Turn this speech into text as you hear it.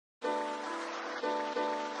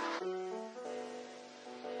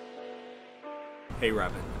Hey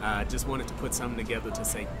Robin, I just wanted to put something together to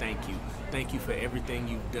say thank you. Thank you for everything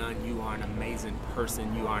you've done. You are an amazing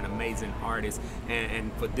person. You are an amazing artist.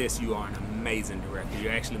 And for this, you are an amazing director.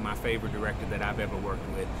 You're actually my favorite director that I've ever worked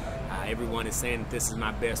with. Everyone is saying that this is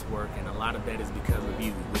my best work, and a lot of that is because of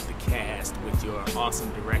you, with the cast, with your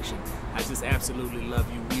awesome direction. I just absolutely love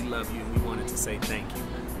you. We love you, and we wanted to say thank you.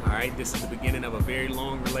 All right, this is the beginning of a very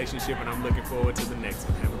long relationship, and I'm looking forward to the next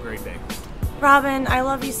one. Have a great day. Robin, I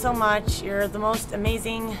love you so much. You're the most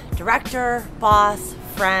amazing director, boss,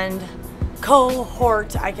 friend,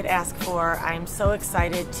 cohort I could ask for. I'm so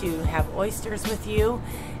excited to have oysters with you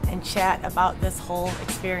and chat about this whole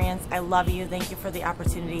experience. I love you. Thank you for the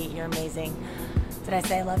opportunity. You're amazing. Did I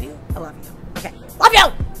say I love you? I love you. Okay. Love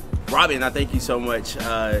you! Robin, I thank you so much.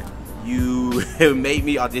 You made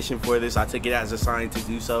me audition for this. I took it as a sign to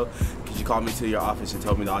do so because you called me to your office and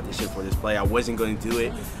told me to audition for this play. I wasn't going to do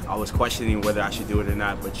it. I was questioning whether I should do it or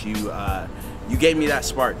not, but you gave me that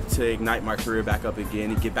spark to ignite my career back up again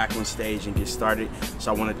and get back on stage and get started.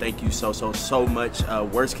 So I want to thank you so much.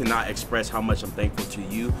 Words cannot express how much I'm thankful to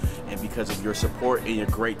you, and because of your support and your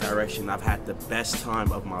great direction, I've had the best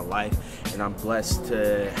time of my life, and I'm blessed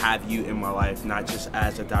to have you in my life, not just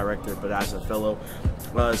as a director, but as a fellow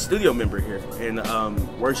studio member here.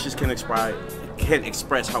 And words just can't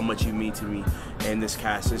express how much you mean to me and this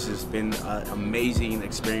cast. This has been an amazing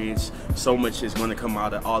experience. So much is going to come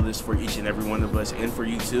out of all this for each and every one of us, and for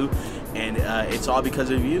you too. And it's all because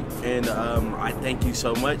of you. And I thank you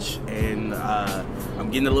so much. And I'm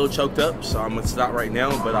getting a little choked up, so I'm going to stop right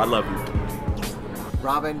now, but I love you.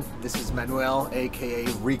 Robin, this is Manuel, aka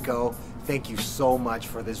Rico. Thank you so much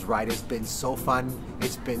for this ride. It's been so fun.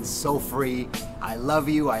 It's been so free. I love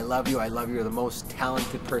you. I love you. I love you. You're the most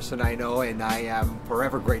talented person I know, and I am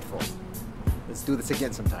forever grateful. Let's do this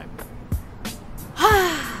again sometime.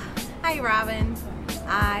 Hi, Robin.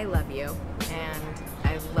 I love you, and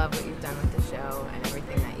I love what you've done with the show and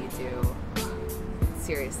everything that you do.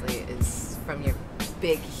 Seriously, is from your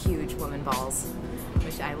big, huge woman balls,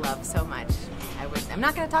 which I love so much. I'm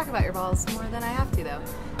not going to talk about your balls more than I have to, though.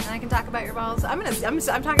 And I can talk about your balls. I'm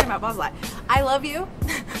talking about balls a lot. I love you.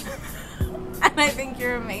 And I think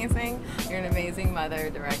you're amazing. You're an amazing mother,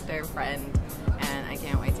 director, friend, and I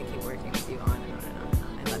can't wait to keep working with you on and on and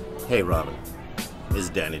on. I love you. Hey, Robin. It's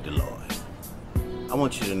Danny DeLoy. I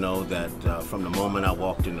want you to know that from the moment I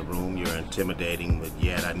walked in the room, you're intimidating, but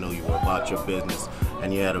yet I know you were about your business,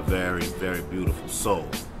 and you had a very, very beautiful soul.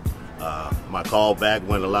 My callback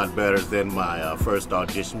went a lot better than my first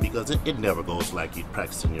audition because it never goes like you'd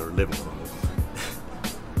practice in your living room.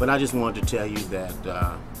 But I just wanted to tell you that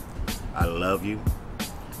I love you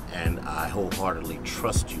and I wholeheartedly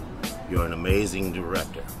trust you. You're an amazing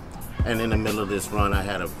director. And in the middle of this run, I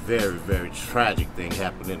had a very, very tragic thing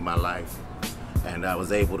happen in my life. And I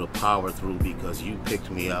was able to power through because you picked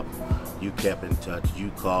me up, you kept in touch, you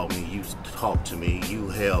called me, you talked to me, you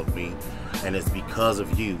held me, and it's because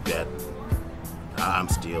of you that I'm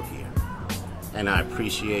still here. And I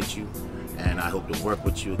appreciate you, and I hope to work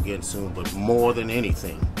with you again soon, but more than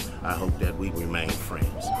anything, I hope that we remain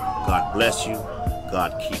friends. God bless you,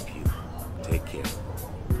 God keep you. Take care.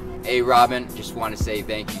 Hey Robin, just want to say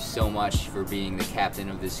thank you so much for being the captain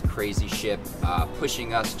of this crazy ship,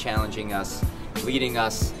 pushing us, challenging us, leading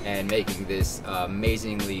us, and making this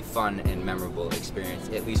amazingly fun and memorable experience,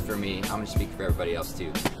 at least for me. I'm going to speak for everybody else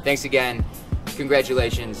too. Thanks again.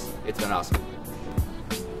 Congratulations. It's been awesome.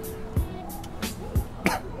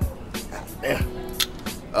 Yeah.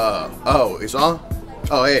 Oh, it's on?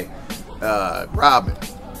 Oh, hey. Robin,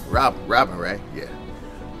 right? Yeah.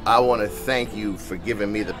 I want to thank you for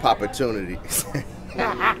giving me the opportunity.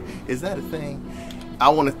 Is that a thing? I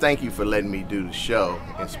want to thank you for letting me do the show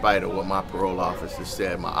in spite of what my parole officer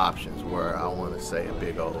said my options were. I want to say a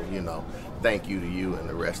big old, thank you to you and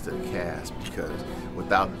the rest of the cast, because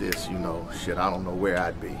without this, shit, I don't know where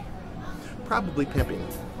I'd be. Probably pimping.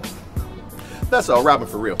 That's all, Robin,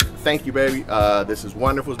 for real. Thank you, baby. This is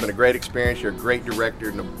wonderful. It's been a great experience. You're a great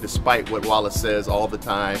director, despite what Wallace says all the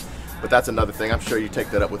time. But that's another thing. I'm sure you take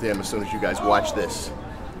that up with him as soon as you guys watch this.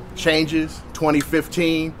 Changes,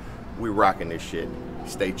 2015. We're rocking this shit.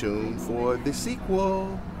 Stay tuned for the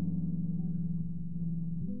sequel.